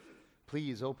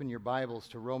Please open your Bibles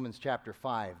to Romans chapter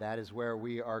 5. That is where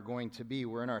we are going to be.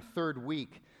 We're in our third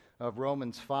week of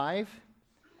Romans 5.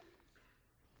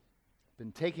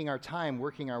 Been taking our time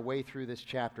working our way through this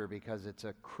chapter because it's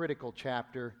a critical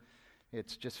chapter.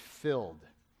 It's just filled.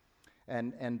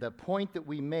 And the point that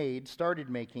we started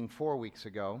making 4 weeks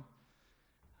ago,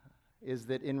 is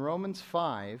that in Romans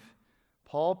 5,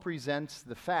 Paul presents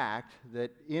the fact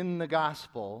that in the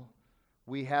gospel,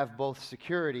 we have both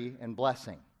security and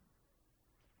blessing.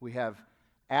 We have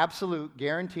absolute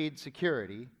guaranteed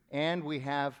security, and we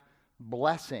have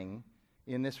blessing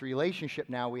in this relationship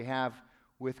now we have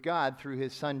with God through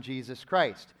His Son, Jesus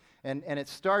Christ. And it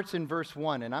starts in verse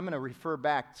 1, and I'm going to refer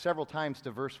back several times to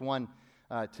verse 1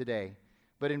 today.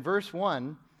 But in verse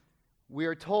 1, we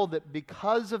are told that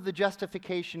because of the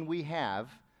justification we have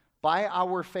by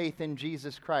our faith in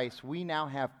Jesus Christ, we now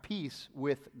have peace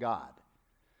with God.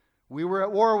 We were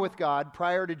at war with God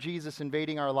prior to Jesus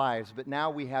invading our lives, but now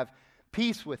we have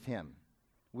peace with Him.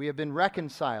 We have been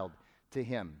reconciled to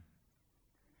Him.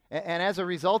 And as a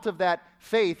result of that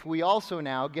faith, we also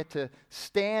now get to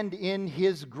stand in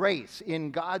His grace,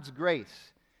 in God's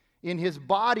grace, in His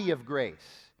body of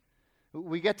grace.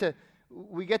 We get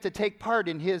to take part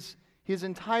in His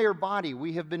entire body.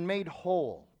 We have been made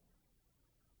whole.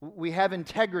 We have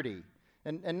integrity,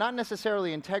 and not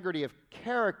necessarily integrity of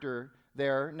character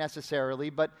there necessarily,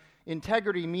 but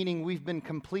integrity meaning we've been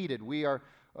completed. We are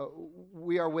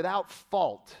without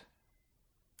fault.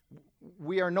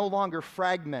 We are no longer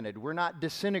fragmented. We're not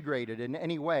disintegrated in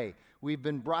any way. We've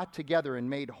been brought together and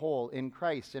made whole in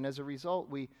Christ, and as a result,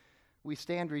 we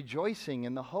stand rejoicing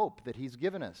in the hope that He's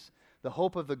given us, the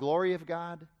hope of the glory of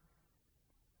God,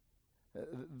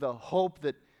 the hope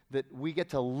that we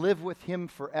get to live with Him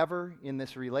forever in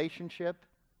this relationship,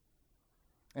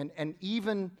 and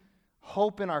even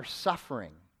hope in our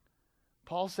suffering.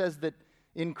 Paul says that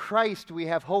in Christ we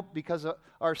have hope because of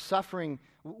our suffering.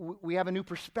 We have a new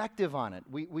perspective on it.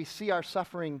 We see our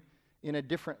suffering in a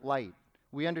different light.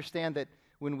 We understand that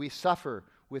when we suffer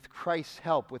with Christ's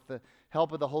help, with the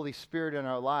help of the Holy Spirit in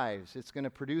our lives, it's going to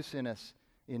produce in us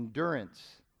endurance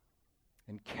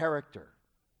and character.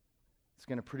 It's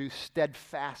going to produce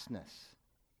steadfastness.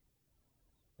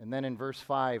 And then in verse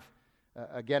 5,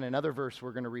 again, another verse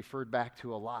we're going to refer back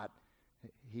to a lot.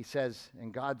 He says,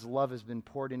 and God's love has been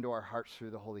poured into our hearts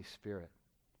through the Holy Spirit.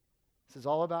 This is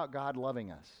all about God loving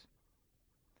us.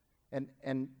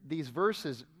 And these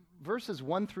verses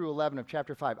 1 through 11 of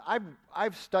chapter 5,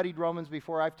 I've studied Romans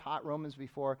before, I've taught Romans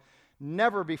before.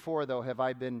 Never before, though, have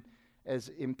I been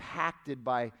as impacted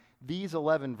by these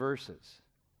 11 verses.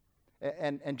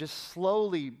 And just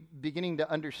slowly beginning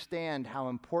to understand how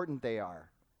important they are.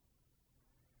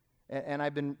 And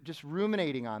I've been just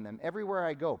ruminating on them everywhere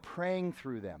I go, praying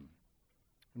through them.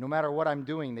 No matter what I'm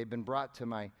doing, they've been brought to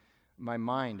my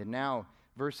mind. And now,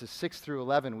 verses 6 through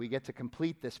 11, we get to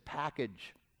complete this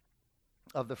package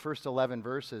of the first 11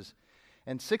 verses.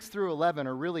 And 6 through 11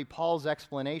 are really Paul's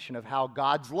explanation of how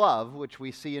God's love, which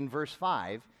we see in verse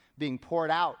 5, being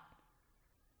poured out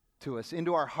to us,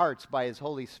 into our hearts by His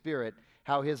Holy Spirit,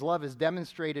 how His love is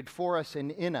demonstrated for us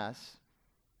and in us,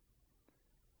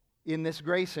 in this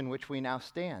grace in which we now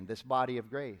stand, this body of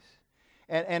grace.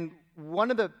 And one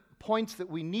of the points that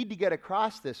we need to get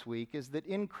across this week is that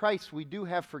in Christ we do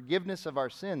have forgiveness of our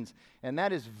sins, and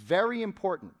that is very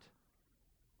important.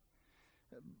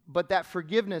 But that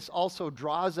forgiveness also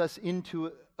draws us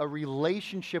into a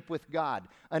relationship with God,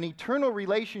 an eternal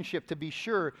relationship to be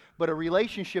sure, but a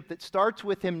relationship that starts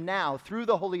with Him now through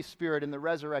the Holy Spirit and the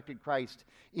resurrected Christ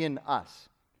in us.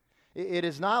 It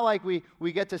is not like we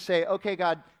get to say, okay,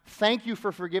 God, thank you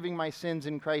for forgiving my sins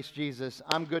in Christ Jesus.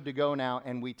 I'm good to go now,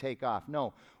 and we take off.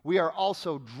 No, we are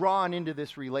also drawn into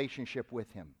this relationship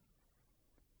with Him.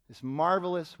 This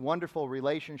marvelous, wonderful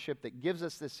relationship that gives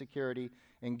us this security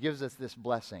and gives us this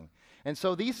blessing. And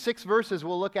so these 6 verses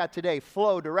we'll look at today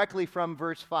flow directly from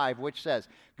verse 5, which says,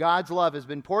 God's love has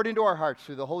been poured into our hearts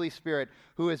through the Holy Spirit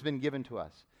who has been given to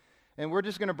us. And we're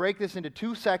just going to break this into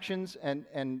 2 sections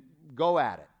and go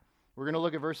at it. We're going to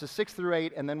look at verses 6 through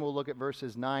 8, and then we'll look at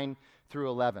verses 9 through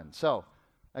 11. So,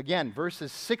 again,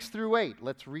 verses 6 through 8.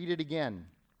 Let's read it again.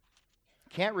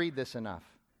 Can't read this enough.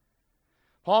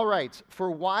 Paul writes, "For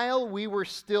while we were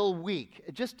still weak,"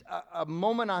 just a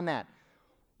moment on that.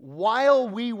 While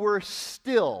we were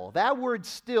still, that word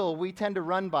still we tend to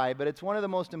run by, but it's one of the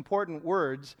most important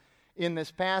words in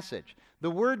this passage. The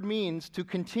word means to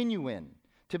continue in,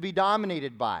 to be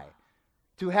dominated by,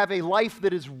 to have a life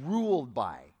that is ruled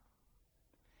by.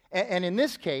 And in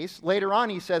this case, later on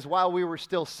he says, while we were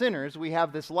still sinners, we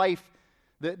have this life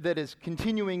that is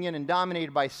continuing in and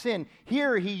dominated by sin.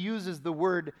 Here he uses the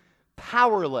word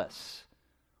powerless,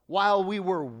 while we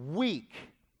were weak.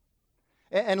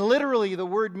 And literally the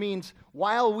word means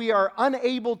while we are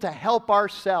unable to help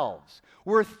ourselves.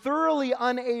 We're thoroughly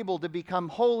unable to become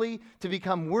holy, to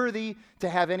become worthy, to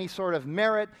have any sort of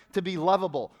merit, to be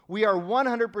lovable. We are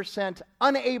 100%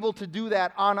 unable to do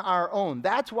that on our own.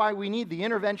 That's why we need the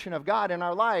intervention of God in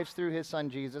our lives through His Son,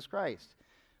 Jesus Christ.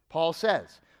 Paul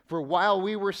says, "For while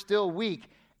we were still weak,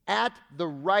 at the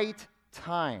right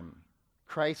time,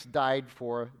 Christ died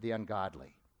for the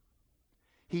ungodly."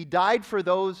 He died for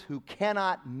those who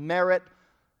cannot merit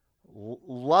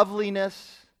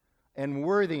loveliness and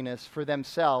worthiness for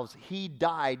themselves. He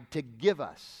died to give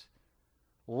us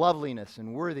loveliness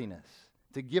and worthiness,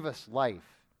 to give us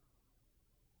life.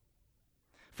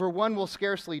 For one will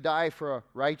scarcely die for a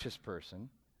righteous person,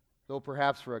 though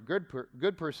perhaps for a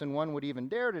good person one would even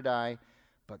dare to die.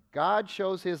 But God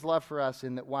shows His love for us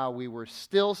in that while we were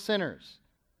still sinners,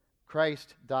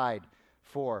 Christ died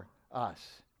for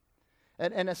us.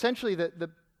 And essentially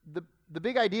the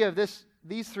big idea of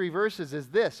these three verses is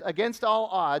this: against all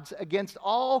odds, against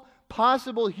all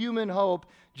possible human hope,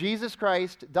 Jesus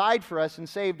Christ died for us and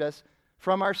saved us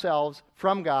from ourselves,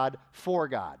 from God, for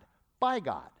God, by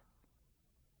God.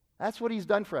 That's what He's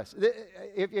done for us.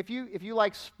 If you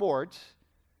like sports,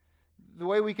 the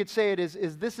way we could say it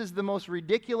is this is the most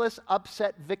ridiculous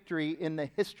upset victory in the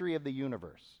history of the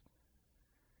universe.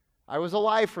 I was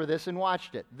alive for this and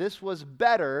watched it. This was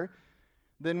better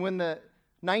than when the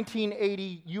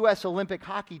 1980 U.S. Olympic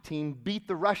hockey team beat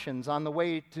the Russians on the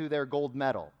way to their gold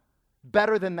medal.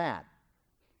 Better than that.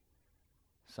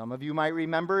 Some of you might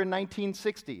remember in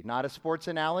 1960, not a sports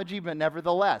analogy, but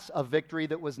nevertheless, a victory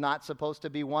that was not supposed to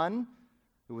be won.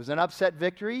 It was an upset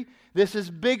victory. This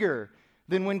is bigger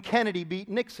than when Kennedy beat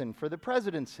Nixon for the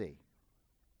presidency.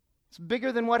 It's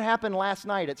bigger than what happened last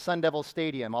night at Sun Devil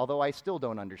Stadium, although I still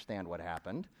don't understand what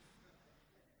happened.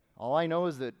 All I know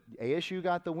is that ASU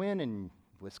got the win and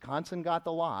Wisconsin got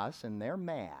the loss, and they're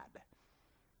mad.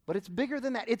 But it's bigger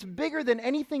than that. It's bigger than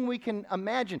anything we can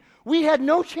imagine. We had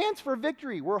no chance for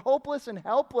victory. We're hopeless and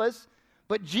helpless,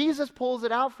 but Jesus pulls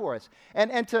it out for us.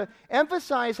 And to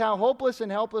emphasize how hopeless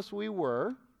and helpless we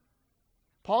were,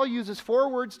 Paul uses 4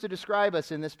 words to describe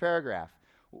us in this paragraph.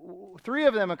 3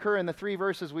 of them occur in the 3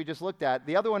 verses we just looked at.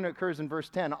 The other one occurs in verse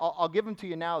 10. I'll give them to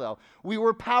you now, though. We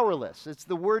were powerless. It's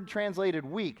the word translated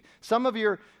weak. Some of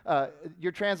your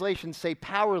translations say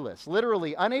powerless,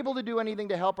 literally unable to do anything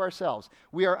to help ourselves.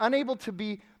 We are unable to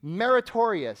be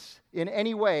meritorious in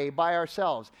any way by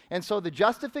ourselves. And so the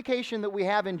justification that we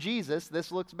have in Jesus,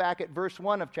 this looks back at verse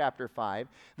 1 of chapter 5,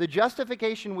 the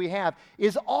justification we have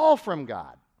is all from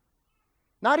God.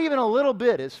 Not even a little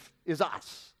bit is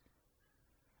us.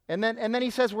 And then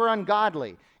he says we're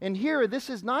ungodly. And here, this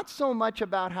is not so much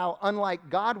about how unlike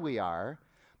God we are,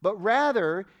 but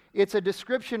rather it's a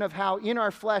description of how in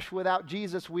our flesh without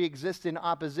Jesus we exist in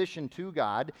opposition to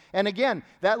God. And again,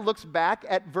 that looks back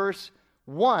at verse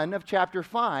 1 of chapter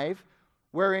 5,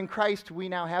 where in Christ we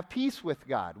now have peace with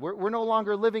God. We're no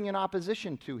longer living in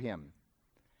opposition to Him.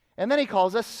 And then he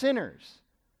calls us sinners.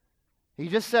 He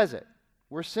just says it.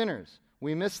 We're sinners.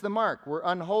 We miss the mark. We're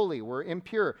unholy. We're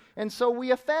impure. And so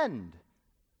we offend.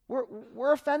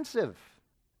 We're offensive.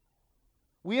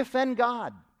 We offend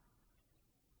God.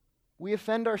 We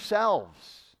offend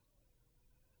ourselves.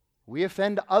 We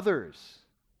offend others.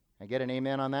 I get an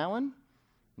amen on that one?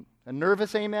 A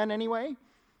nervous amen anyway?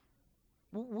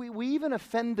 We even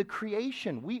offend the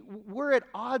creation. We're at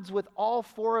odds with all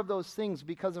 4 of those things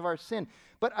because of our sin.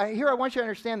 But here I want you to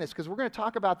understand this, because we're going to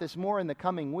talk about this more in the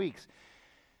coming weeks.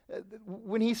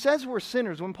 When he says we're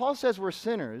sinners, when Paul says we're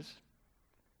sinners,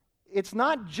 it's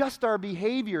not just our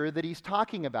behavior that he's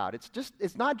talking about.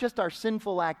 It's not just our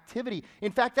sinful activity.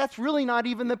 In fact, that's really not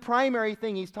even the primary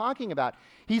thing he's talking about.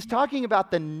 He's talking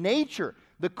about the nature,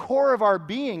 the core of our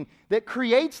being that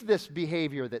creates this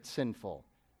behavior that's sinful.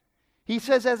 He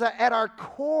says at our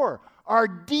core, our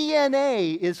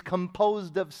DNA is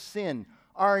composed of sin.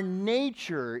 Our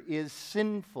nature is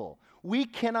sinful. We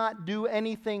cannot do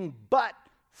anything but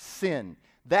sin.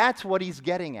 That's what he's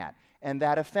getting at, and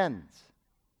that offends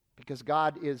because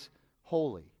God is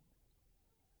holy.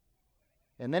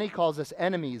 And then he calls us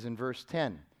enemies in verse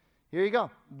 10. Here you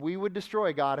go. We would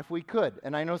destroy God if we could.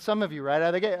 And I know some of you right out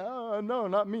of the gate, oh, no,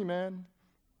 not me, man.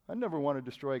 I never want to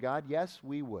destroy God. Yes,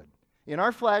 we would. In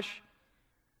our flesh,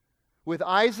 with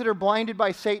eyes that are blinded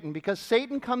by Satan, because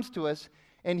Satan comes to us,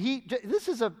 and this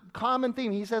is a common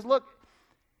theme. He says, look,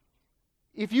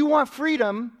 if you want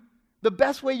freedom, the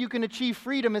best way you can achieve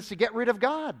freedom is to get rid of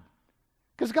God.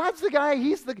 Because God's the guy,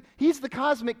 he's the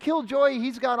cosmic killjoy.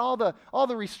 He's got all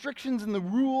the restrictions and the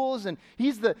rules, and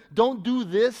he's the don't do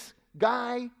this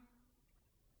guy.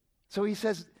 So he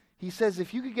says,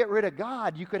 if you could get rid of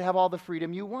God, you could have all the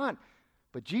freedom you want.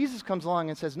 But Jesus comes along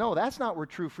and says, no, that's not where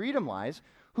true freedom lies.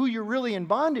 Who you're really in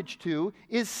bondage to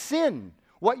is sin.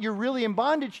 What you're really in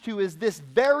bondage to is this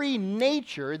very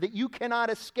nature that you cannot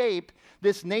escape,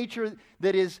 this nature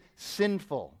that is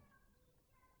sinful.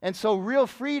 And so real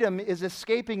freedom is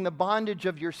escaping the bondage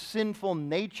of your sinful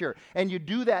nature. And you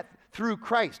do that through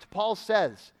Christ. Paul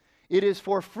says, it is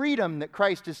for freedom that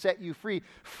Christ has set you free.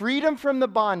 Freedom from the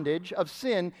bondage of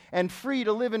sin and free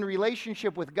to live in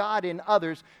relationship with God and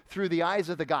others through the eyes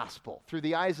of the gospel, through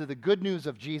the eyes of the good news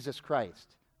of Jesus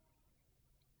Christ.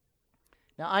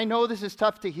 Now, I know this is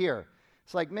tough to hear.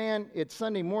 It's like, man, it's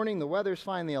Sunday morning, the weather's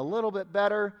finally a little bit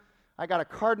better. I got a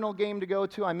Cardinal game to go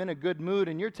to, I'm in a good mood,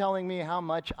 and you're telling me how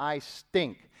much I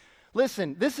stink.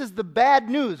 Listen, this is the bad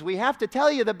news. We have to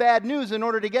tell you the bad news in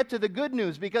order to get to the good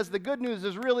news, because the good news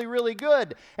is really, really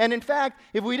good. And in fact,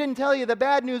 if we didn't tell you the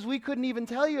bad news, we couldn't even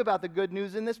tell you about the good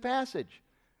news in this passage.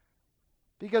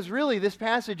 Because really, this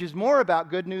passage is more about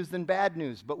good news than bad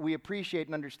news, but we appreciate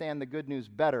and understand the good news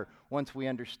better once we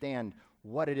understand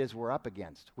what it is we're up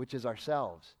against, which is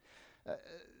ourselves.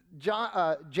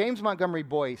 James Montgomery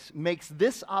Boyce makes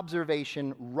this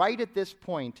observation right at this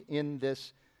point in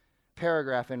this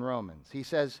paragraph in Romans. He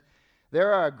says,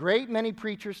 there are a great many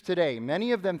preachers today,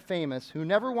 many of them famous, who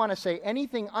never want to say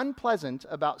anything unpleasant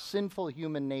about sinful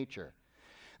human nature.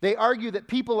 They argue that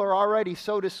people are already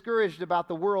so discouraged about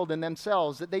the world and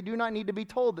themselves that they do not need to be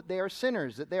told that they are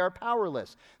sinners, that they are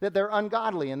powerless, that they're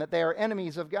ungodly, and that they are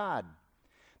enemies of God.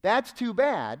 That's too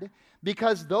bad,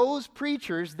 because those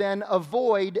preachers then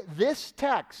avoid this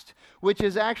text, which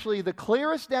is actually the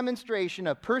clearest demonstration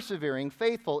of persevering,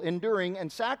 faithful, enduring,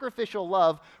 and sacrificial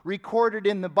love recorded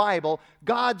in the Bible.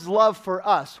 God's love for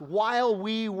us. While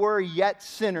we were yet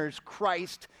sinners,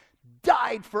 Christ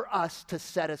died for us to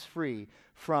set us free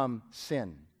from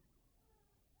sin.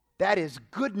 That is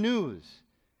good news.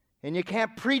 And you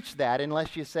can't preach that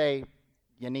unless you say,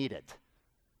 you need it.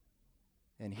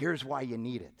 And here's why you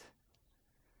need it.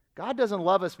 God doesn't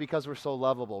love us because we're so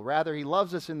lovable. Rather, He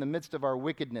loves us in the midst of our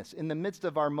wickedness, in the midst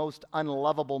of our most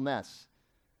unlovableness.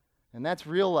 And that's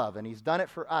real love, and He's done it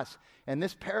for us. And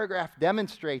this paragraph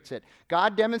demonstrates it.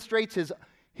 God demonstrates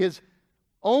His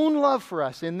own love for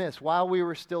us in this. While we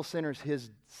were still sinners, His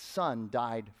Son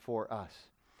died for us.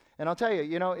 And I'll tell you,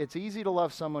 it's easy to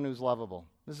love someone who's lovable.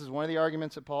 This is one of the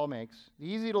arguments that Paul makes.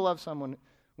 Easy to love someone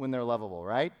when they're lovable,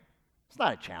 right? It's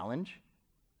not a challenge.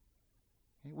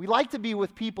 We like to be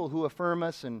with people who affirm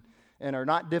us and are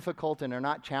not difficult and are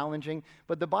not challenging.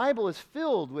 But the Bible is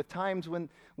filled with times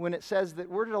when it says that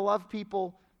we're to love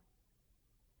people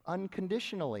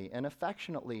unconditionally and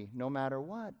affectionately no matter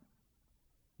what.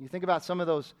 You think about some of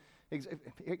those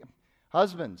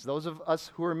husbands, those of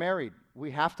us who are married, we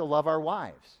have to love our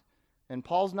wives. And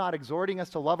Paul's not exhorting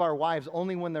us to love our wives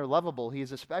only when they're lovable.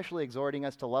 He's especially exhorting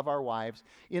us to love our wives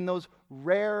in those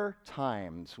rare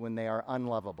times when they are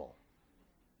unlovable.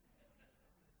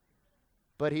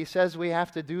 But he says we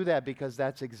have to do that because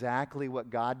that's exactly what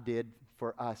God did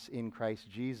for us in Christ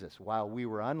Jesus. While we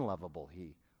were unlovable,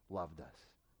 He loved us.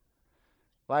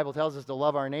 The Bible tells us to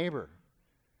love our neighbor.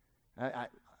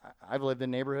 I've lived in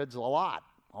neighborhoods a lot,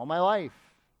 all my life.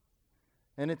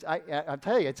 And I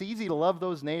tell you, it's easy to love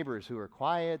those neighbors who are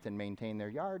quiet and maintain their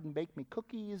yard and bake me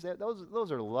cookies.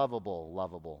 Those are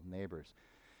lovable neighbors.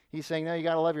 He's saying, no, you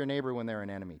got to love your neighbor when they're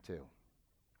an enemy too.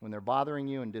 When they're bothering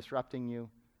you and disrupting you.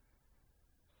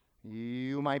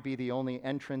 You might be the only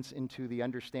entrance into the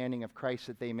understanding of Christ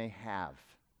that they may have.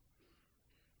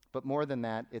 But more than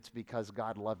that, it's because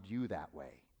God loved you that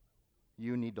way.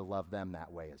 You need to love them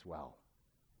that way as well.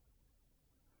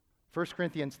 1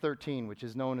 Corinthians 13, which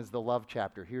is known as the love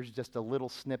chapter. Here's just a little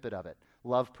snippet of it.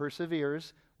 Love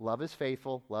perseveres, love is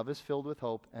faithful, love is filled with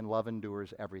hope, and love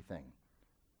endures everything.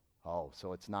 Oh,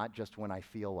 so it's not just when I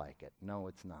feel like it. No,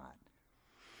 it's not.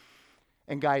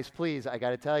 And guys, please, I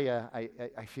got to tell you,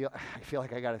 I feel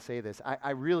like I got to say this. I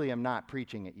really am not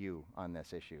preaching at you on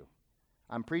this issue.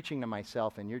 I'm preaching to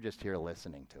myself, and you're just here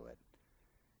listening to it.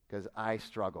 Because I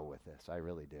struggle with this. I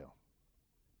really do.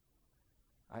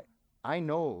 I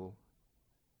know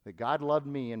that God loved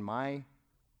me in my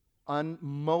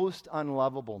most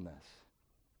unlovableness.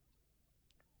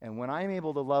 And when I'm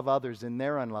able to love others in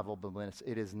their unlovableness,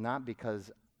 it is not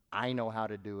because I know how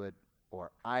to do it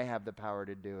or I have the power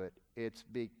to do it. It's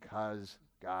because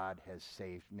God has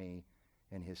saved me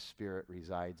and His Spirit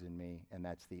resides in me, and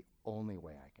that's the only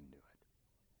way I can do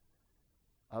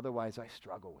it. Otherwise, I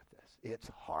struggle with this. It's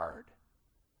hard.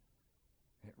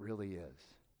 It really is.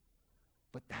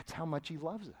 But that's how much He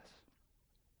loves us.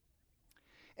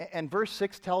 And verse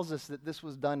 6 tells us that this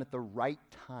was done at the right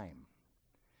time.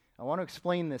 I want to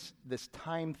explain this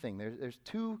time thing. There's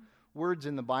two words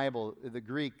in the Bible, the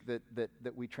Greek, that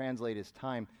we translate as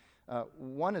time.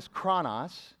 One is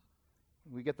chronos.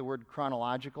 We get the word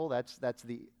chronological. That's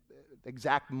the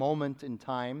exact moment in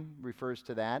time, refers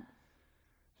to that.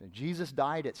 So Jesus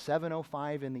died at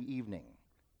 7:05 in the evening.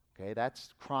 Okay,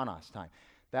 that's chronos time.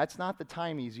 That's not the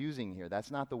time he's using here. That's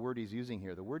not the word he's using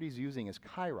here. The word he's using is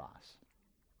kairos.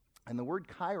 And the word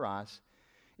kairos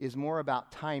is more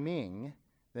about timing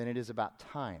than it is about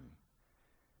time.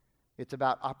 It's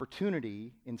about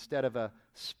opportunity instead of a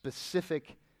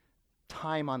specific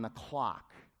time on the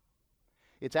clock.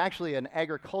 It's actually an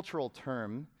agricultural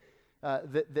term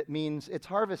that means it's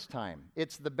harvest time.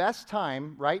 It's the best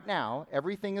time right now.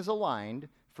 Everything is aligned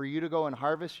for you to go and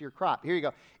harvest your crop. Here you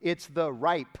go. It's the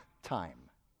ripe time.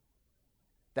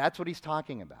 That's what he's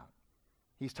talking about.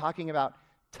 He's talking about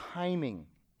timing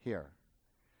here.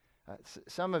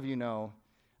 Some of you know,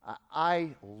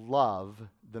 I love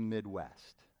the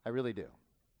Midwest. I really do.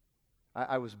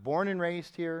 I was born and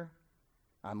raised here.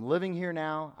 I'm living here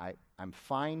now. I'm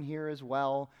fine here as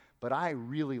well, but I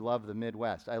really love the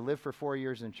Midwest. I lived for 4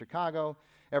 years in Chicago.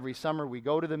 Every summer we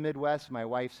go to the Midwest. My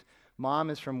wife's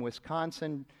mom is from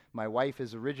Wisconsin. My wife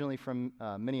is originally from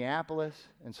Minneapolis,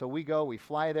 and so we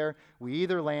fly there. We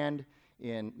either land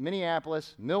in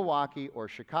Minneapolis, Milwaukee, or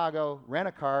Chicago, rent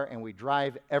a car, and we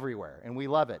drive everywhere, and we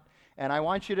love it. And I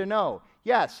want you to know,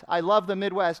 yes, I love the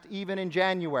Midwest even in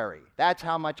January. That's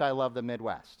how much I love the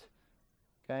Midwest.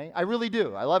 Okay? I really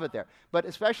do. I love it there. But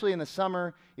especially in the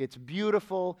summer, it's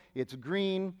beautiful, it's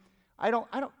green. I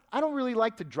don't really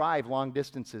like to drive long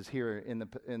distances here in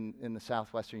the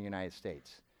southwestern United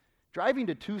States. Driving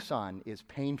to Tucson is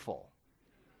painful.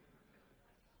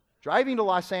 Driving to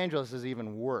Los Angeles is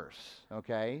even worse,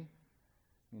 okay?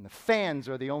 I mean, the fans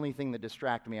are the only thing that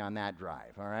distract me on that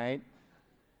drive, all right?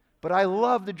 But I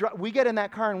love the drive. We get in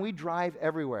that car and we drive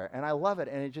everywhere, and I love it,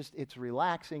 and it's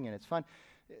relaxing and it's fun.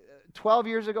 12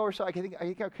 years ago or so, I think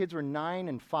our kids were 9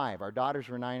 and 5. Our daughters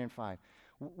were 9 and 5.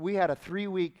 We had a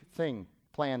 3-week thing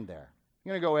planned there.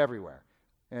 We're going to go everywhere.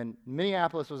 And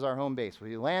Minneapolis was our home base.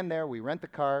 We land there, we rent the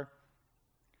car,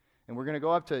 and we're going to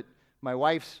go up to my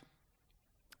wife's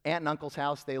aunt and uncle's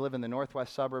house. They live in the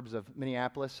northwest suburbs of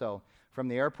Minneapolis. So from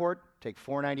the airport, take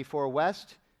 494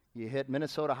 west, you hit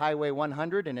Minnesota Highway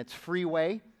 100, and it's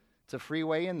freeway. It's a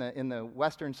freeway in the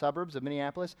western suburbs of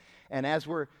Minneapolis. And as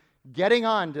we're getting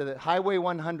on to the Highway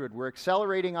 100, we're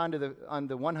accelerating on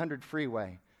the 100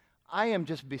 freeway. I am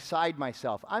just beside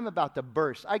myself. I'm about to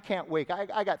burst. I can't wait.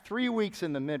 I got 3 weeks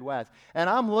in the Midwest, and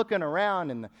I'm looking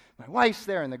around, and my wife's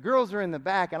there, and the girls are in the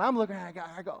back, and I'm looking,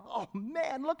 I go, oh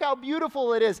man, look how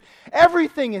beautiful it is.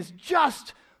 Everything is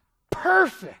just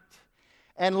perfect.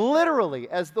 And literally,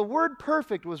 as the word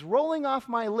perfect was rolling off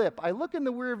my lip, I look in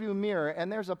the rearview mirror,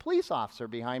 and there's a police officer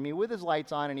behind me with his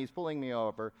lights on, and he's pulling me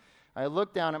over. I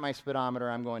look down at my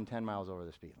speedometer. I'm going 10 miles over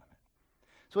the speed limit.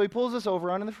 So he pulls us over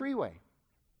onto the freeway.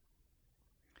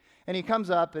 And he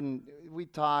comes up, and we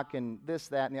talk, and this,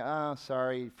 that, and the, oh,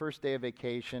 sorry, first day of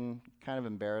vacation, kind of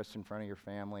embarrassed in front of your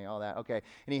family, all that. Okay.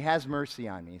 And he has mercy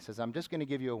on me. He says, I'm just going to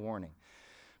give you a warning.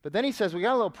 But then he says, we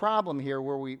got a little problem here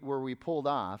where we pulled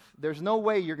off. There's no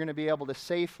way you're going to be able to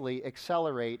safely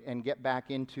accelerate and get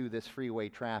back into this freeway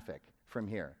traffic from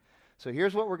here. So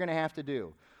here's what we're going to have to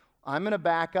do. I'm going to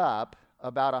back up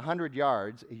about 100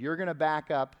 yards. You're going to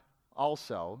back up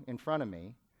also in front of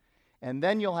me. And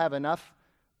then you'll have enough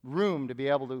room to be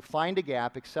able to find a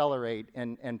gap, accelerate,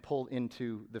 and pull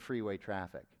into the freeway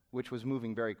traffic, which was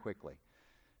moving very quickly.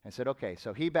 I said, okay,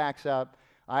 so he backs up,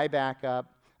 I back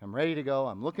up, I'm ready to go,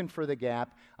 I'm looking for the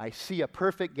gap, I see a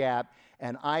perfect gap,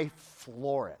 and I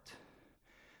floor it.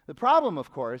 The problem,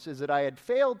 of course, is that I had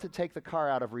failed to take the car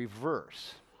out of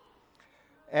reverse.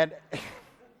 And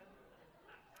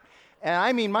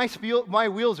I mean, my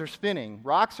wheels are spinning,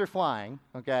 rocks are flying,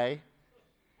 okay?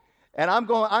 And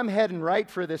I'm heading right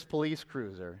for this police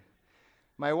cruiser.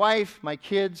 My wife, my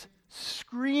kids,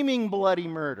 screaming bloody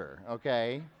murder,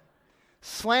 okay?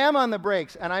 Slam on the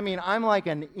brakes, and I mean, I'm like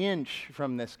an inch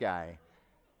from this guy.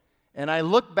 And I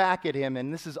look back at him,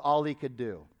 and this is all he could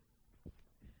do.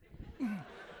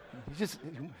 Just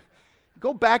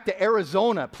go back to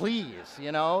Arizona, please,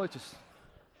 just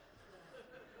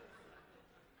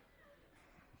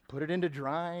put it into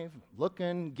drive,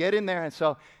 looking, get in there. And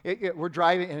so we're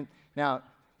driving, and now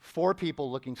 4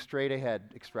 people looking straight ahead,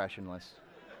 expressionless.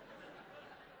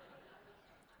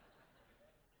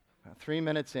 About 3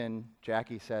 minutes in,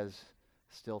 Jackie says,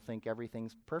 still think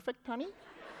everything's perfect, honey?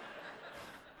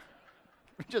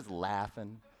 We're just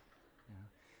laughing.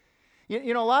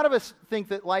 A lot of us think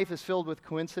that life is filled with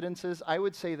coincidences. I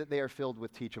would say that they are filled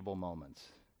with teachable moments.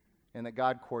 and that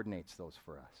God coordinates those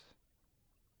for us.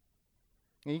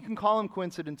 And you can call them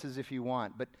coincidences if you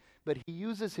want, but he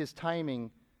uses his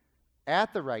timing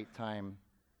at the right time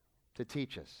to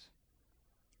teach us.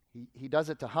 He does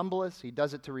it to humble us. He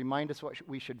does it to remind us what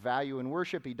we should value in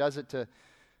worship. He does it to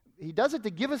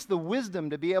give us the wisdom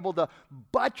to be able to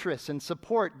buttress and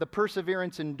support the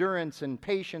perseverance, endurance, and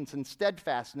patience and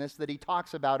steadfastness that he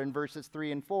talks about in verses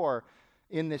 3 and 4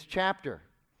 in this chapter.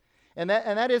 And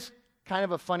that is kind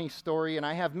of a funny story, and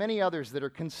I have many others that are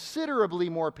considerably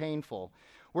more painful,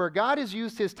 where God has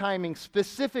used his timing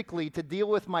specifically to deal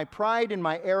with my pride and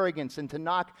my arrogance and to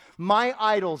knock my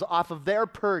idols off of their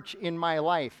perch in my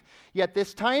life. Yet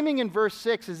this timing in verse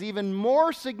 6 is even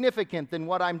more significant than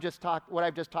what I've just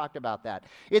talked about that.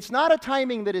 It's not a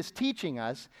timing that is teaching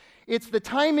us. It's the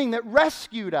timing that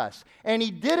rescued us, and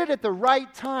he did it at the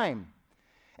right time.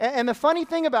 And the funny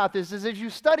thing about this is, as you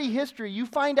study history, you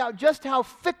find out just how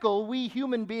fickle we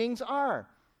human beings are.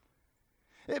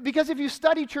 Because if you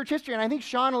study church history, and I think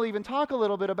Sean will even talk a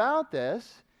little bit about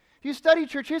this, if you study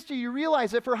church history, you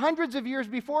realize that for hundreds of years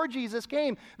before Jesus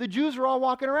came, the Jews were all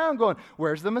walking around going,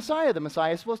 where's the Messiah? The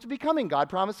Messiah is supposed to be coming. God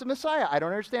promised the Messiah. I don't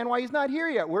understand why he's not here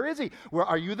yet. Where is he?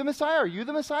 Are you the Messiah? Are you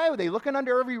the Messiah? Were they looking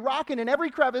under every rock and in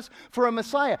every crevice for a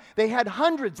Messiah? They had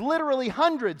hundreds, literally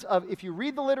hundreds of, if you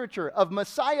read the literature, of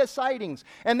Messiah sightings.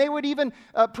 And they would even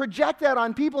project that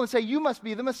on people and say, you must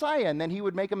be the Messiah. And then he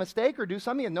would make a mistake or do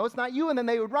something and no, it's not you. And then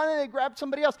they would run and they'd grab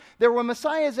somebody else. There were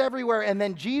Messiahs everywhere. And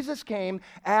then Jesus came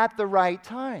at the right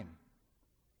time.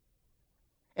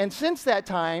 And since that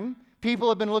time, people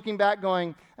have been looking back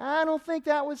going, I don't think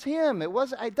that was him.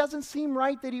 It doesn't seem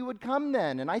right that he would come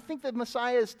then. And I think the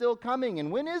Messiah is still coming.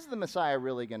 And when is the Messiah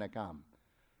really going to come?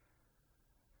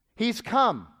 He's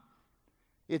come.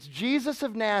 It's Jesus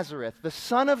of Nazareth, the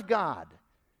Son of God.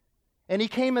 And he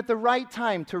came at the right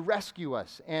time to rescue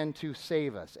us and to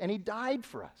save us. And he died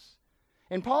for us.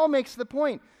 And Paul makes the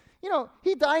point,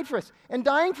 he died for us. And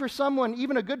dying for someone,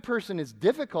 even a good person, is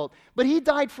difficult. But he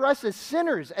died for us as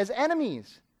sinners, as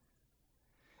enemies.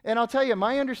 And I'll tell you,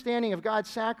 my understanding of God's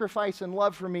sacrifice and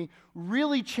love for me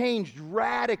really changed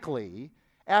radically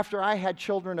after I had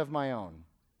children of my own.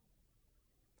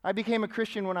 I became a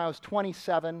Christian when I was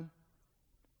 27.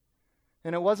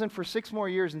 And it wasn't for 6 more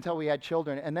years until we had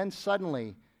children. And then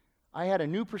suddenly, I had a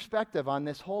new perspective on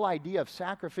this whole idea of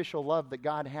sacrificial love that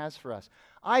God has for us.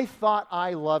 I thought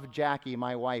I loved Jackie,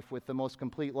 my wife, with the most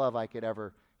complete love I could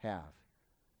ever have.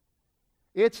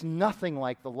 It's nothing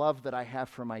like the love that I have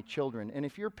for my children. And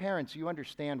if you're parents, you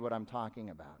understand what I'm talking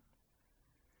about.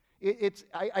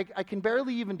 I can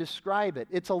barely even describe it.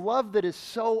 It's a love that is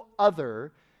so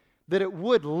other that it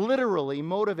would literally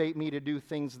motivate me to do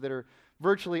things that are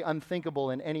virtually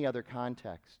unthinkable in any other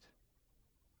context.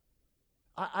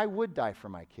 I would die for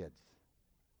my kids.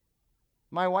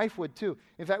 My wife would too.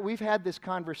 In fact, we've had this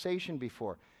conversation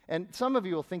before. And some of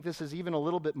you will think this is even a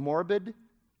little bit morbid,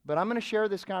 but I'm going to share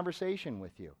this conversation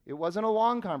with you. It wasn't a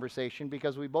long conversation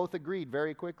because we both agreed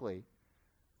very quickly.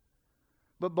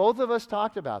 But both of us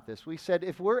talked about this. We said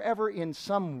if we're ever in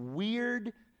some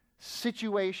weird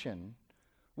situation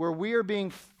where we are being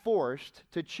forced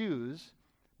to choose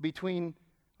between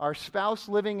our spouse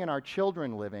living and our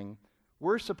children living,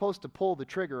 we're supposed to pull the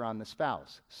trigger on the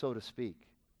spouse, so to speak.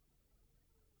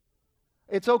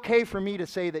 It's okay for me to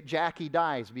say that Jackie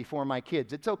dies before my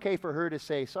kids. It's okay for her to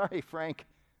say, sorry, Frank,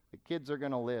 the kids are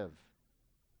going to live.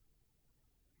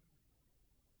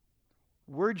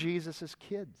 We're Jesus'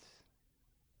 kids.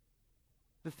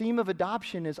 The theme of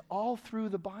adoption is all through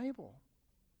the Bible.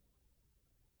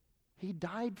 He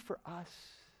died for us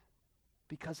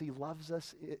because he loves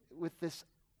us with this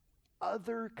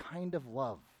other kind of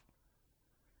love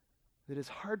that is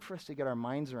hard for us to get our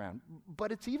minds around.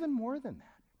 But it's even more than that.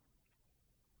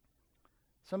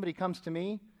 Somebody comes to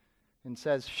me and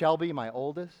says, Shelby, my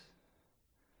oldest,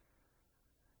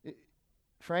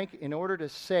 Frank, in order to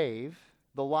save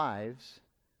the lives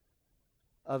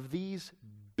of these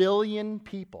billion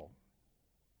people,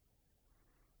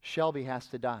 Shelby has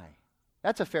to die.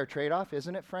 That's a fair trade-off,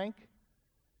 isn't it, Frank?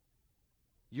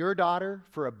 Your daughter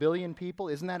for 1 billion people,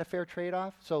 isn't that a fair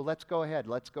trade-off? So let's go ahead.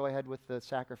 Let's go ahead with the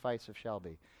sacrifice of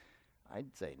Shelby.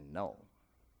 I'd say no.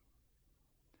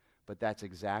 But that's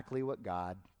exactly what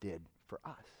God did for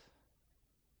us.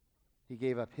 He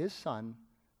gave up his son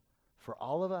for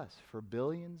all of us, for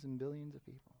billions and billions of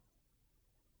people.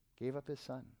 Gave up his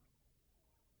son.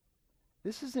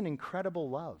 This is an incredible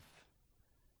love.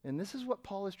 And this is what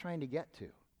Paul is trying to get to.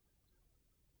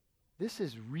 This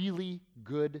is really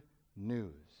good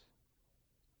news.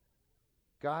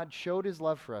 God showed his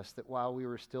love for us that while we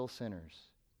were still sinners,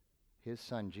 his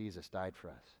son Jesus died for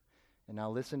us. And now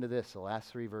listen to this, the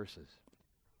last 3 verses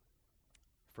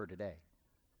for today.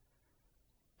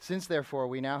 Since therefore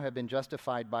we now have been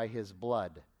justified by his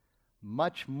blood,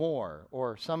 much more,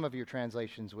 or some of your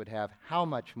translations would have, how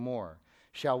much more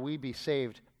shall we be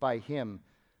saved by him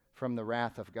from the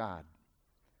wrath of God?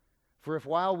 For if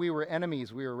while we were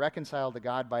enemies we were reconciled to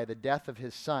God by the death of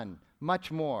his Son,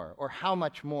 much more, or how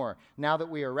much more, now that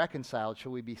we are reconciled,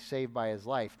 shall we be saved by his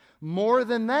life? More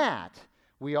than that,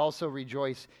 we also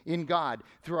rejoice in God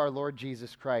through our Lord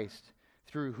Jesus Christ,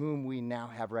 through whom we now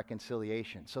have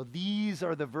reconciliation. So these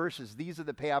are the verses. These are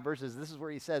the payoff verses. This is where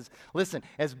he says, listen,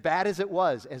 as bad as it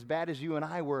was, as bad as you and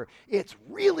I were, it's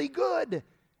really good,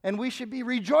 and we should be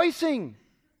rejoicing.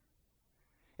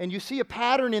 And you see a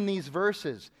pattern in these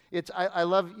verses. I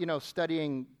love,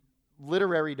 studying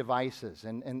literary devices.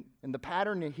 And the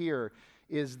pattern here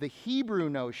is the Hebrew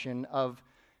notion of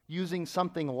using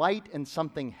something light and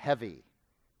something heavy,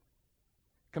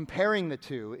 comparing the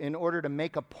two in order to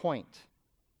make a point.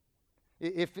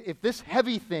 If this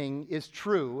heavy thing is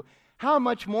true, how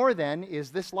much more then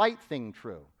is this light thing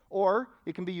true? Or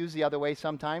it can be used the other way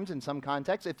sometimes in some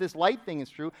contexts. If this light thing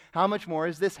is true, how much more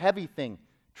is this heavy thing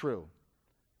true?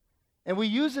 And we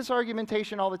use this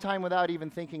argumentation all the time without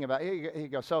even thinking about it. Here you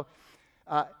go. So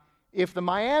if the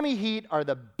Miami Heat are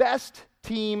the best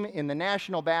team in the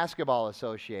National Basketball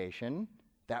Association,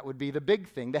 that would be the big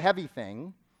thing, the heavy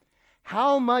thing.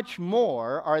 How much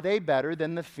more are they better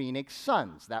than the Phoenix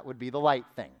Suns? That would be the light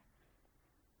thing.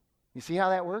 You see how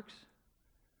that works?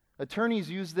 Attorneys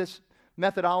use this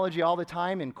methodology all the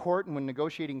time in court and when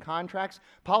negotiating contracts.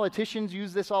 Politicians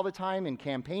use this all the time in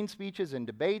campaign speeches and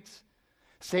debates.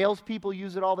 Salespeople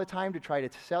use it all the time to try to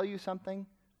sell you something.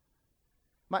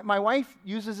 My wife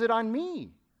uses it on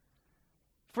me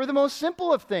for the most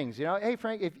simple of things. Hey,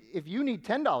 Frank, if you need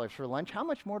 $10 for lunch, how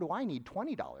much more do I need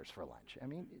 $20 for lunch? I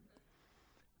mean,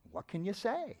 what can you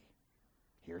say?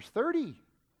 Here's 30.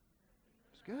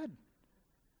 It's good.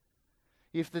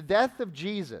 If the death of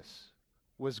Jesus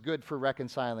was good for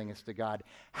reconciling us to God,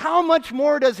 how much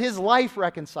more does his life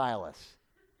reconcile us?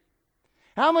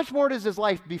 How much more does his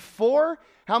life before?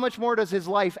 How much more does his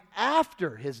life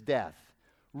after his death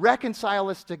reconcile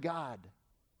us to God?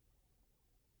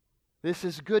 This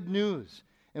is good news.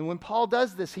 And when Paul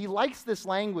does this, he likes this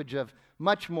language of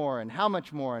much more and how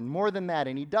much more and more than that.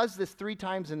 And he does this 3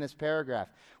 times in this paragraph,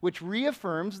 which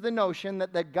reaffirms the notion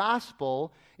that the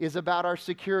gospel is about our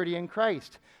security in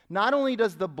Christ. Not only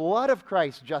does the blood of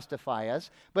Christ justify us,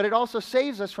 but it also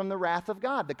saves us from the wrath of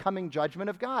God, the coming judgment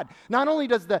of God. Not only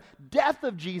does the death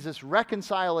of Jesus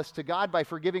reconcile us to God by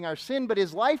forgiving our sin, but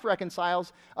his life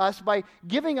reconciles us by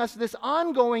giving us this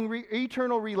ongoing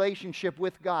eternal relationship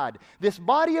with God, this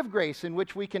body of grace in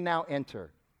which we can now enter.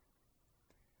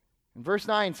 And verse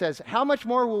 9 says, how much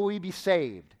more will we be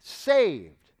saved?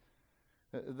 Saved.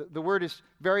 The word is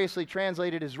variously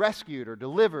translated as rescued or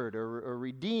delivered or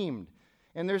redeemed.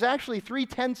 And there's actually 3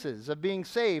 tenses of being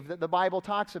saved that the Bible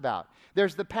talks about.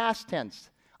 There's the past tense.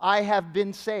 I have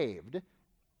been saved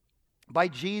by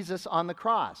Jesus on the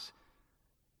cross.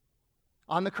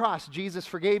 On the cross, Jesus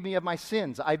forgave me of my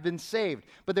sins. I've been saved.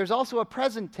 But there's also a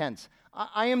present tense.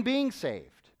 I am being saved.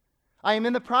 I am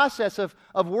in the process of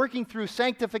working through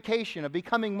sanctification, of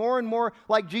becoming more and more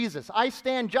like Jesus. I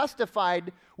stand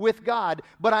justified with God,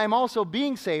 but I'm also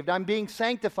being saved. I'm being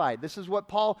sanctified. This is what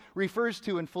Paul refers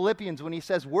to in Philippians when he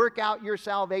says, work out your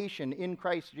salvation in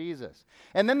Christ Jesus.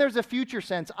 And then there's a future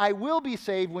sense. I will be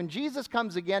saved when Jesus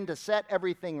comes again to set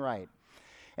everything right.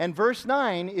 And verse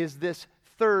 9 is this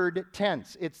third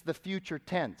tense. It's the future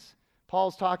tense.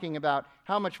 Paul's talking about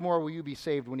how much more will you be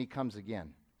saved when he comes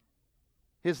again.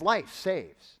 His life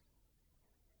saves.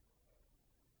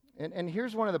 And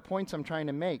here's one of the points I'm trying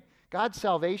to make. God's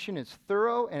salvation is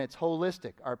thorough and it's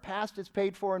holistic. Our past is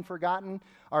paid for and forgotten.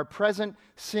 Our present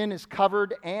sin is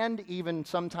covered and even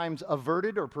sometimes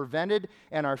averted or prevented.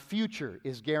 And our future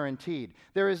is guaranteed.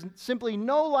 There is simply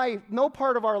no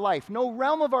part of our life, no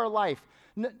realm of our life,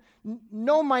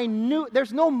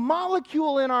 there's no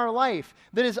molecule in our life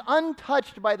that is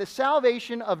untouched by the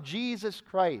salvation of Jesus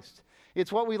Christ. It's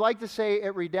what we like to say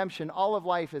at Redemption, all of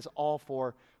life is all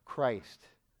for Christ.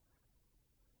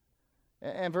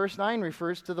 And verse 9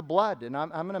 refers to the blood, and I'm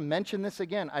going to mention this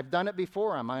again. I've done it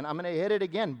before. I'm going to hit it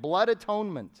again. Blood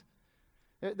atonement.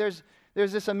 There's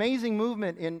this amazing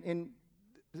movement in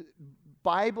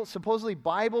supposedly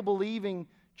Bible-believing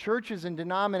churches and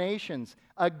denominations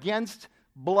against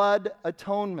blood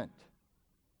atonement.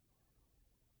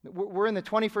 We're in the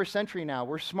 21st century now.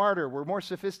 We're smarter. We're more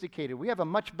sophisticated. We have a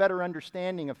much better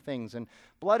understanding of things. And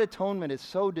blood atonement is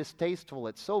so distasteful.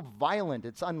 It's so violent.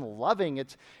 It's unloving.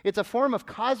 It's a form of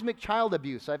cosmic child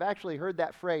abuse. I've actually heard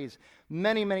that phrase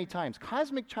many, many times.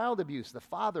 Cosmic child abuse, the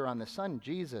Father on the Son,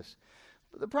 Jesus.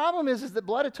 The problem is that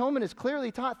blood atonement is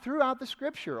clearly taught throughout the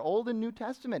Scripture, Old and New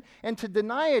Testament. And to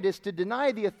deny it is to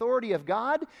deny the authority of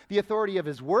God, the authority of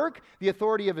His work, the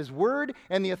authority of His word,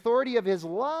 and the authority of His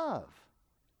love.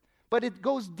 But it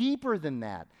goes deeper than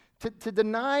that. To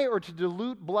deny or to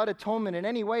dilute blood atonement in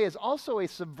any way is also a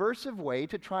subversive way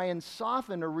to try and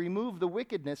soften or remove the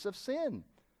wickedness of sin.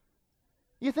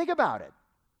 You think about it.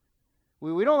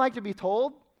 We don't like to be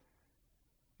told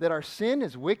that our sin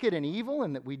is wicked and evil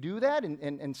and that we do that, and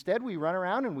instead we run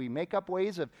around and we make up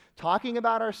ways of talking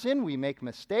about our sin. We make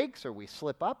mistakes, or we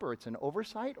slip up, or it's an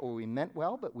oversight, or we meant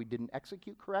well but we didn't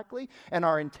execute correctly, and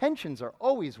our intentions are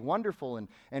always wonderful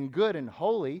and good and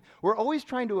holy. We're always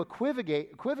trying to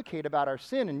equivocate about our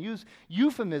sin and use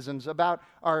euphemisms about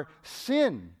our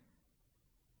sin.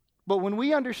 But when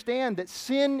we understand that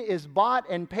sin is bought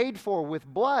and paid for with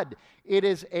blood, it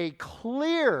is a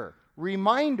clear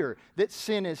reminder that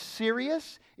sin is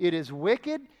serious, it is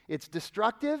wicked, it's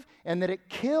destructive, and that it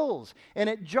kills. And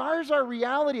it jars our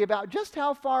reality about just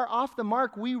how far off the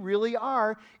mark we really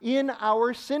are in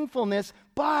our sinfulness.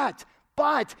 But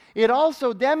it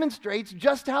also demonstrates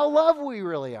just how loved we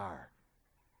really are.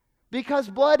 Because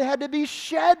blood had to be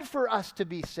shed for us to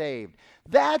be saved.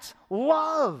 That's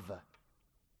love.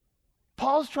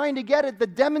 Paul's trying to get at the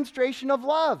demonstration of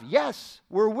love. Yes,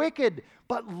 we're wicked,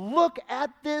 but look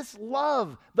at this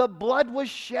love. The blood was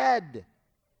shed.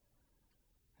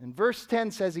 And verse 10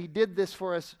 says He did this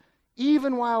for us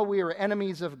even while we were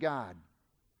enemies of God.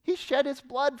 He shed His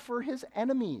blood for His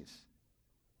enemies.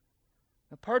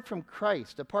 Apart from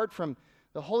Christ, apart from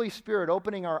the Holy Spirit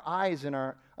opening our eyes and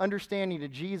our understanding to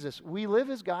Jesus, we live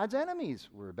as God's enemies.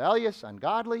 We're rebellious,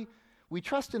 ungodly. We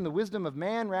trust in the wisdom of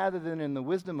man rather than in the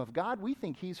wisdom of God. We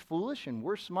think He's foolish and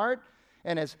we're smart.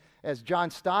 And as John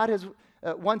Stott has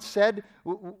once said,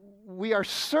 we are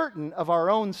certain of our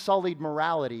own sullied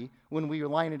morality when we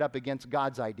line it up against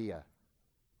God's idea.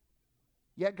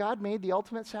 Yet God made the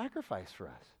ultimate sacrifice for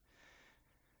us.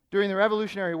 During the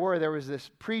Revolutionary War, there was this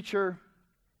preacher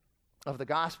of the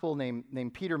gospel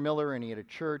named Peter Miller, and he had a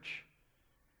church.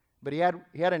 But he had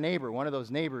a neighbor, one of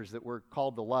those neighbors that were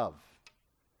called the Love.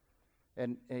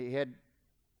 And he had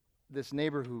this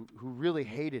neighbor who really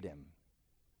hated him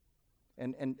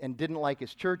and didn't like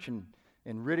his church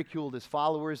and ridiculed his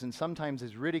followers. And sometimes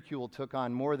his ridicule took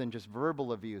on more than just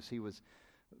verbal abuse. He was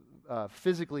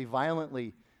physically,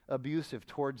 violently abusive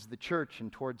towards the church and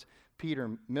towards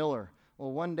Peter Miller.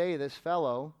 Well, one day this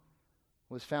fellow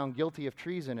was found guilty of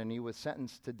treason and he was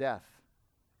sentenced to death.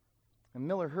 And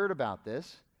Miller heard about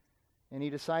this and he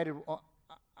decided, well,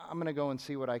 I'm going to go and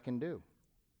see what I can do.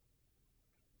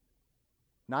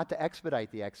 Not to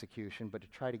expedite the execution, but to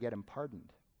try to get him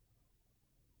pardoned.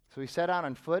 So he set out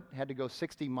on foot, had to go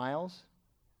 60 miles.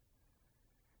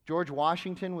 George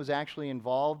Washington was actually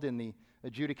involved in the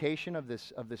adjudication of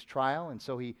this trial, and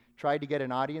so he tried to get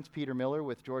an audience, Peter Miller,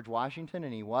 with George Washington,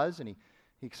 and he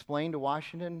explained to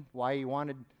Washington why he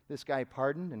wanted this guy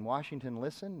pardoned, and Washington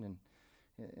listened, and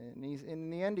in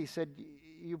the end he said,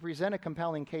 you present a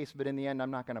compelling case, but in the end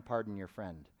I'm not going to pardon your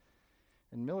friend.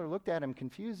 And Miller looked at him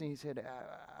confused, and he said,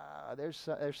 there's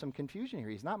some confusion here.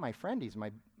 He's not my friend. He's my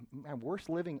worst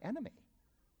living enemy.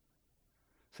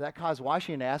 So that caused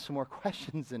Washington to ask some more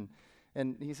questions,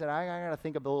 and he said, I got to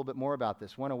think a little bit more about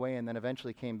this. Went away and then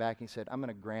eventually came back and he said, I'm going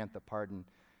to grant the pardon.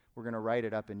 We're going to write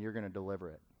it up, and you're going to deliver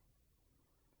it.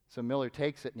 So Miller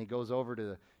takes it, and he goes over to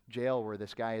the jail where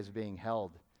this guy is being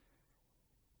held.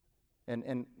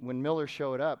 And when Miller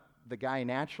showed up, the guy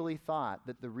naturally thought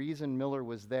that the reason Miller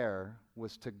was there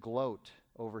was to gloat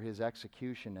over his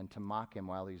execution and to mock him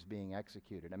while he was being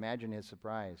executed. Imagine his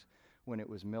surprise when it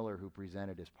was Miller who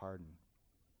presented his pardon.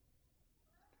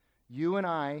 You and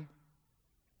I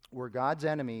were God's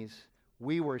enemies.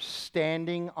 We were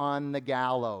standing on the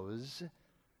gallows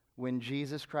when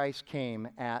Jesus Christ came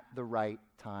at the right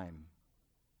time.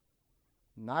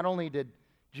 Not only did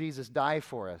Jesus die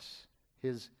for us,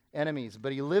 His enemies,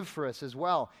 but He lived for us as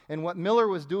well. And what Miller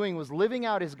was doing was living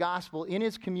out his gospel in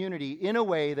his community in a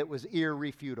way that was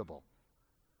irrefutable.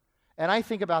 And I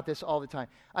think about this all the time.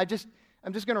 I'm just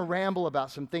going to ramble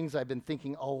about some things I've been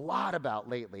thinking a lot about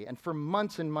lately, and for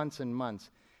months and months and months.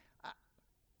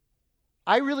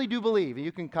 I really do believe, and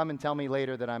you can come and tell me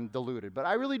later that I'm deluded, but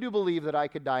I really do believe that I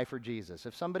could die for Jesus.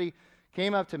 If somebody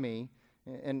came up to me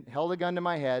and held a gun to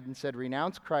my head and said,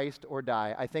 renounce Christ or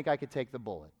die, I think I could take the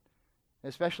bullet.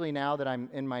 especially now that I'm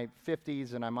in my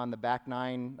 50s and I'm on the back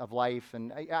nine of life,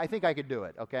 and I think I could do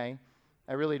it, okay?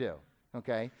 I really do,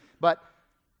 okay? But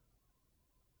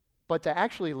to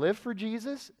actually live for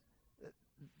Jesus,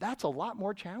 that's a lot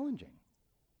more challenging.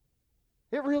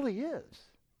 It really is.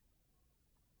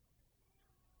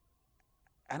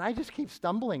 And I just keep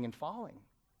stumbling and falling.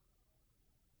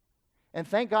 And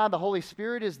thank God the Holy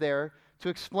Spirit is there to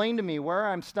explain to me where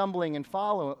I'm stumbling and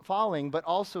falling, but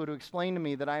also to explain to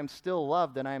me that I am still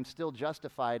loved and I am still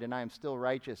justified and I am still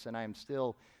righteous and I am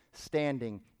still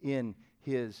standing in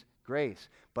His grace.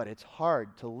 But it's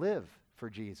hard to live for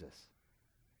Jesus.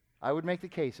 I would make the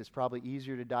case it's probably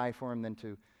easier to die for Him than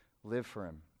to live for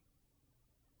Him.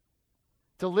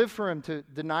 To live for Him, to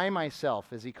deny myself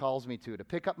as He calls me to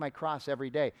pick up my cross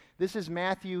every day. This is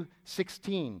Matthew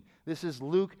 16. This is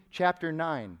Luke chapter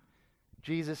 9.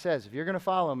 Jesus says, if you're going to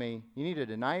follow me, you need to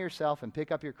deny yourself and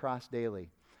pick up your cross daily.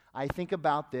 I think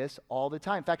about this all the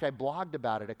time. In fact, I blogged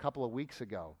about it a couple of weeks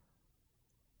ago.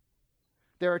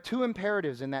 There are two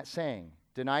imperatives in that saying.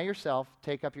 Deny yourself,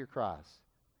 take up your cross.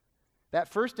 That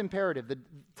first imperative,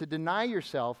 to deny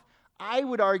yourself, I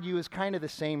would argue is kind of the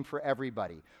same for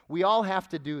everybody. We all have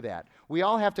to do that. We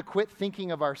all have to quit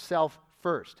thinking of ourselves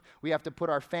first. We have to put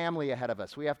our family ahead of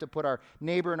us. We have to put our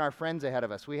neighbor and our friends ahead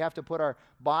of us. We have to put our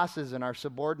bosses and our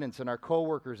subordinates and our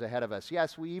coworkers ahead of us.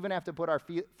 Yes, we even have to put our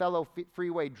fellow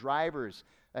freeway drivers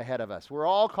ahead of us. We're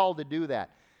all called to do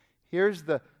that. Here's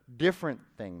the different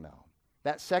thing, though.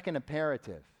 That second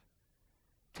imperative,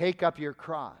 take up your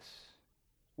cross.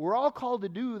 We're all called to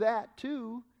do that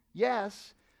too,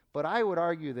 yes, but I would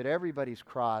argue that everybody's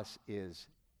cross is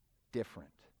different.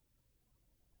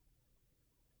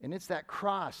 And it's that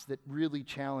cross that really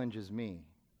challenges me.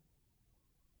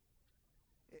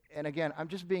 And again, I'm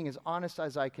just being as honest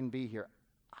as I can be here.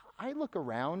 I look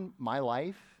around my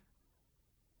life,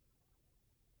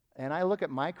 and I look at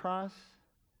my cross,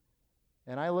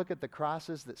 and I look at the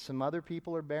crosses that some other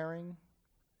people are bearing,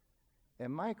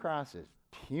 and my cross is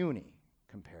puny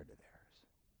compared to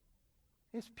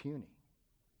theirs. It's puny.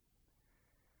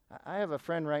 I have a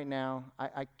friend right now.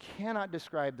 I cannot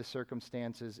describe the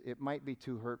circumstances. It might be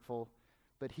too hurtful,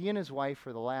 but he and his wife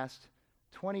for the last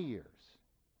 20 years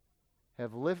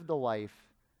have lived a life,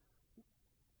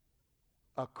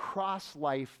 a cross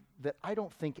life that I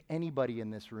don't think anybody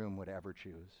in this room would ever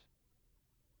choose.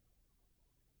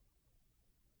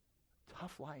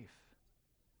 Tough life.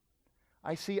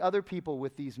 I see other people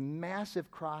with these massive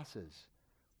crosses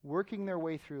working their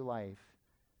way through life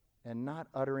and not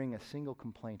uttering a single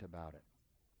complaint about it.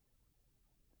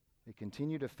 They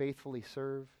continue to faithfully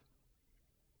serve.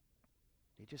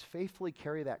 They just faithfully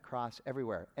carry that cross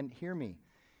everywhere. And hear me,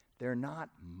 they're not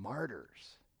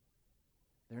martyrs.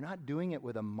 They're not doing it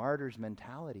with a martyr's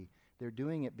mentality. They're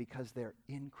doing it because they're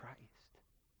in Christ.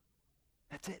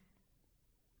 That's it.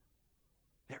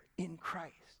 They're in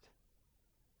Christ.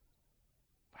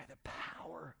 By the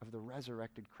power of the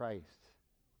resurrected Christ.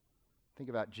 Think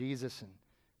about Jesus and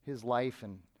His life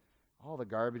and all the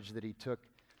garbage that He took.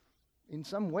 In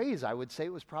some ways, I would say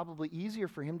it was probably easier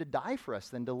for Him to die for us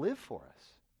than to live for us.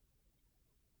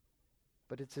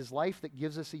 But it's His life that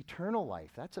gives us eternal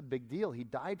life. That's a big deal. He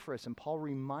died for us, and Paul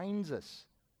reminds us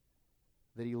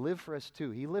that He lived for us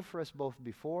too. He lived for us both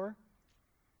before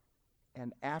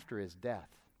and after His death.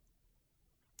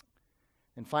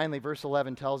 And finally, verse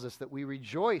 11 tells us that we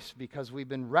rejoice because we've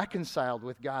been reconciled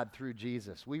with God through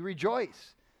Jesus. We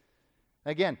rejoice.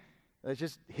 Again, let's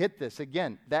just hit this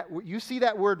again. That you see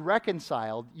that word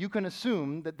reconciled, you can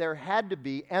assume that there had to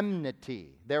be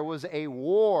enmity. There was a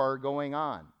war going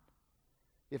on.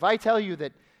 If I tell you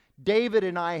that David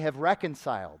and I have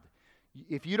reconciled,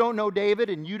 if you don't know David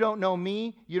and you don't know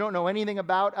me, you don't know anything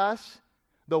about us,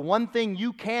 the one thing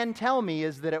you can tell me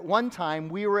is that at one time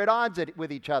we were at odds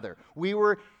with each other. We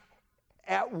were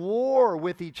at war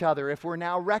with each other if we're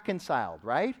now reconciled,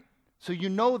 right? So you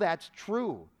know that's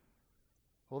true.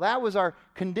 Well, that was our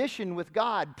condition with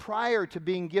God prior to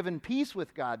being given peace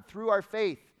with God through our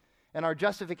faith and our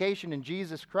justification in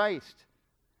Jesus Christ.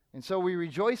 And so we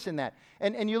rejoice in that.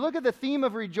 And you look at the theme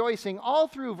of rejoicing all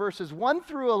through verses 1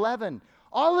 through 11.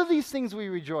 All of these things we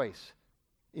rejoice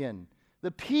in.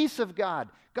 The peace of God,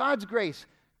 God's grace,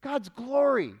 God's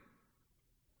glory,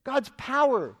 God's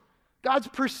power, God's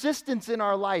persistence in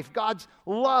our life, God's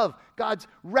love, God's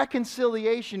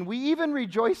reconciliation. We even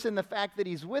rejoice in the fact that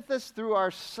He's with us through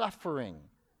our suffering.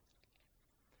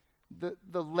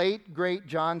 The late, great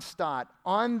John Stott,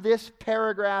 on this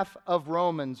paragraph of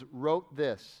Romans, wrote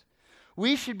this: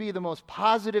 we should be the most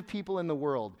positive people in the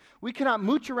world. We cannot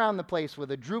mooch around the place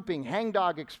with a drooping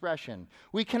hangdog expression.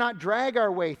 We cannot drag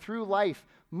our way through life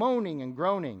moaning and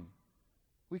groaning.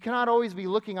 We cannot always be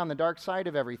looking on the dark side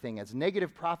of everything as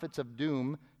negative prophets of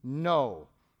doom. No.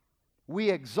 We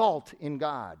exult in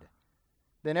God.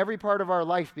 Then every part of our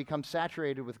life becomes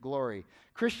saturated with glory.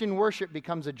 Christian worship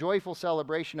becomes a joyful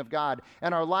celebration of God,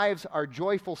 and our lives are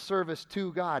joyful service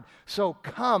to God. So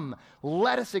come,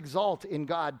 let us exalt in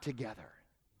God together.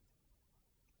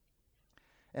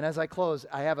 And as I close,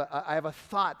 I have a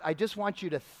thought. I just want you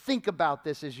to think about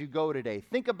this as you go today.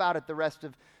 Think about it the rest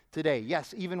of today.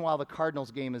 Yes, even while the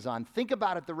Cardinals game is on. Think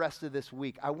about it the rest of this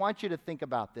week. I want you to think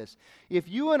about this. If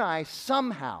you and I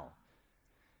somehow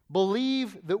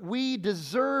believe that we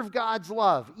deserve God's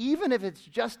love, even if it's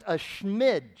just a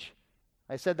smidge.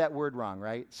 I said that word wrong,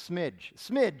 right?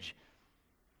 Smidge.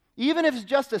 Even if it's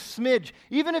just a smidge,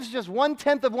 even if it's just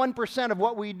 0.1% of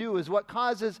what we do is what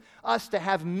causes us to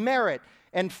have merit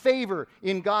and favor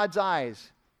in God's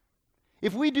eyes.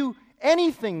 If we do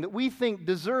anything that we think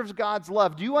deserves God's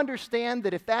love, do you understand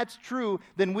that if that's true,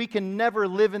 then we can never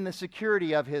live in the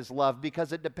security of His love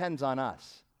because it depends on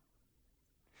us?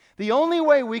 The only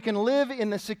way we can live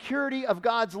in the security of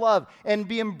God's love and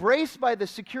be embraced by the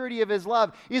security of His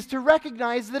love is to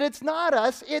recognize that it's not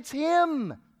us, it's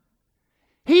Him.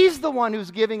 He's the one who's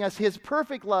giving us His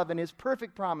perfect love and His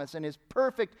perfect promise and His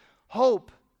perfect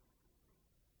hope.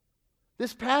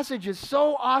 This passage is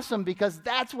so awesome because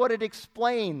that's what it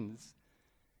explains.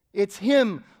 It's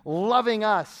Him loving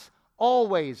us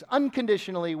always,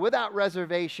 unconditionally, without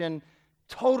reservation,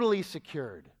 totally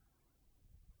secured.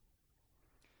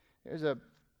 There's a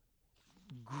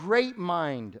great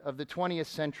mind of the 20th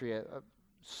century, a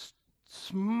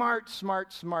smart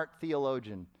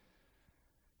theologian.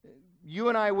 You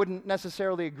and I wouldn't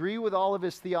necessarily agree with all of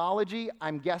his theology,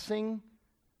 I'm guessing.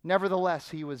 Nevertheless,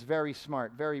 he was very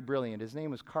smart, very brilliant. His name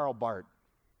was Karl Barth.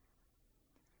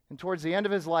 And towards the end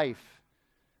of his life,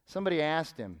 somebody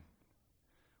asked him,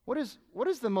 what is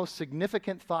the most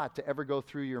significant thought to ever go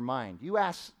through your mind? You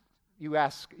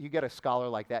get a scholar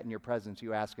like that in your presence,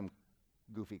 you ask him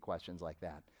goofy questions like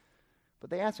that. But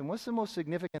they asked him, what's the most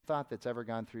significant thought that's ever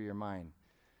gone through your mind?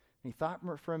 And he thought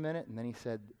for a minute, and then he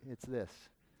said, it's this.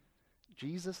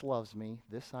 Jesus loves me,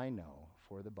 this I know,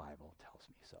 for the Bible tells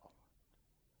me so.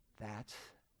 That's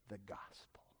the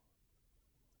gospel.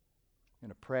 I'm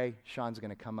going to pray. Sean's going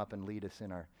to come up and lead us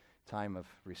in our time of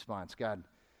response. God,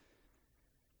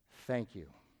 thank you.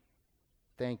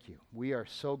 Thank you. We are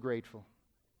so grateful.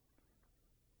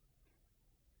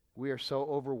 We are so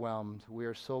overwhelmed. We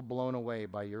are so blown away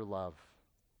by your love.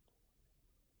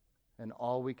 And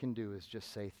all we can do is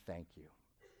just say thank you.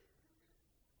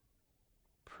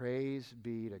 Praise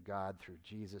be to God through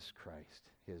Jesus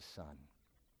Christ, His Son.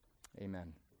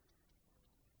 Amen.